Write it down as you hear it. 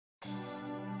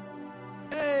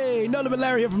Nolan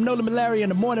Malaria here from Nolan Malaria in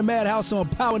the Morning Madhouse on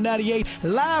Power 98,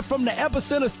 live from the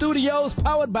Epicenter Studios,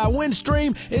 powered by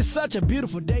Windstream. It's such a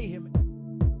beautiful day here.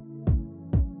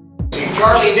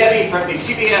 Charlie and Debbie from the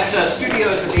CBS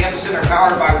studios at the Epicenter,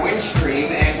 powered by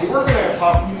Windstream, and we were going to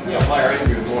talk, play our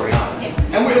interview with Gloriana.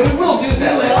 Yes. And we will do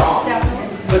that later on. Definitely.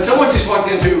 But someone just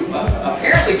walked into,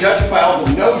 apparently judging by all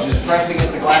the noses pressed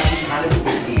against the glass, is kind of a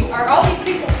big deal. Are all these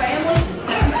people family?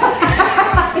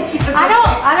 I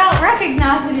don't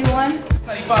recognize anyone.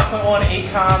 95.1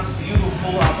 Acon's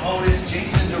Beautiful. I'm Otis.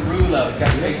 Jason Derulo. He's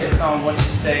got a big hit song, What You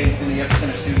Say. He's in the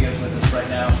Epicenter Studios with us right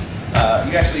now.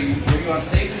 Were you on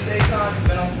stage with Akon? You've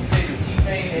been on stage with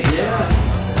T-Pain? Yeah.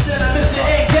 Said Mr.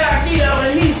 Incognito,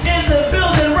 and he's in the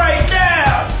building right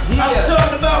now. Yeah. I'm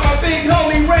talking about my big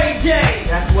homie Ray J.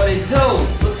 That's what it do.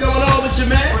 What's going on with you,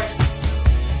 man?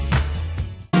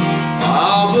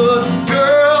 Oh, but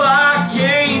girl, I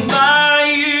can't buy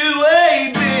you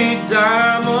a big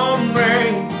diamond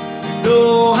ring.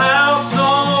 No house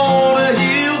on a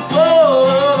hill full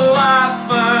of life's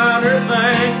finer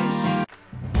things.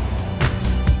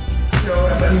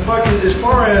 But as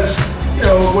far as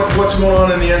what's going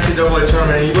on in the NCAA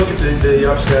tournament, and you look at the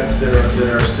upsets that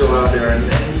are still out there,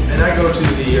 and I go to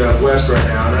the West right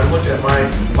now, and I'm looking at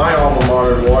my alma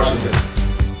mater, Washington.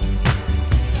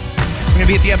 We're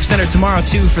going to be at the Epicenter tomorrow,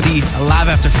 too, for the Live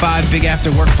After 5 Big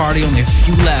After Work Party. Only a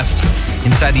few left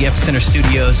inside the Epicenter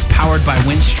Studios, powered by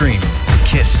Windstream.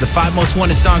 Kiss. The 5 most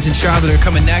wanted songs in Charlotte are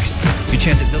coming next. Your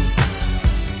chance at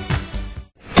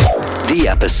The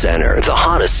Epicenter, the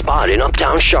hottest spot in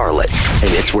uptown Charlotte.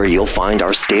 And it's where you'll find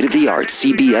our state-of-the-art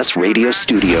CBS radio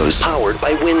studios, powered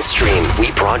by Windstream. We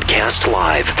broadcast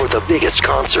live for the biggest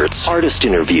concerts, artist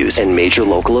interviews, and major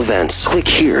local events. Click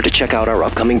here to check out our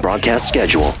upcoming broadcast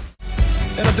schedule.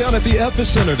 And I'm down at the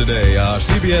Epicenter today.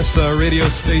 CBS radio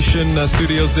station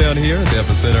studios down here at the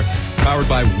Epicenter, powered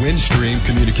by Windstream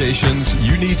Communications.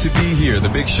 You need to be here. The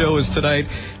big show is tonight.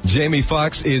 Jamie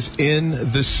Foxx is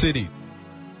in the city.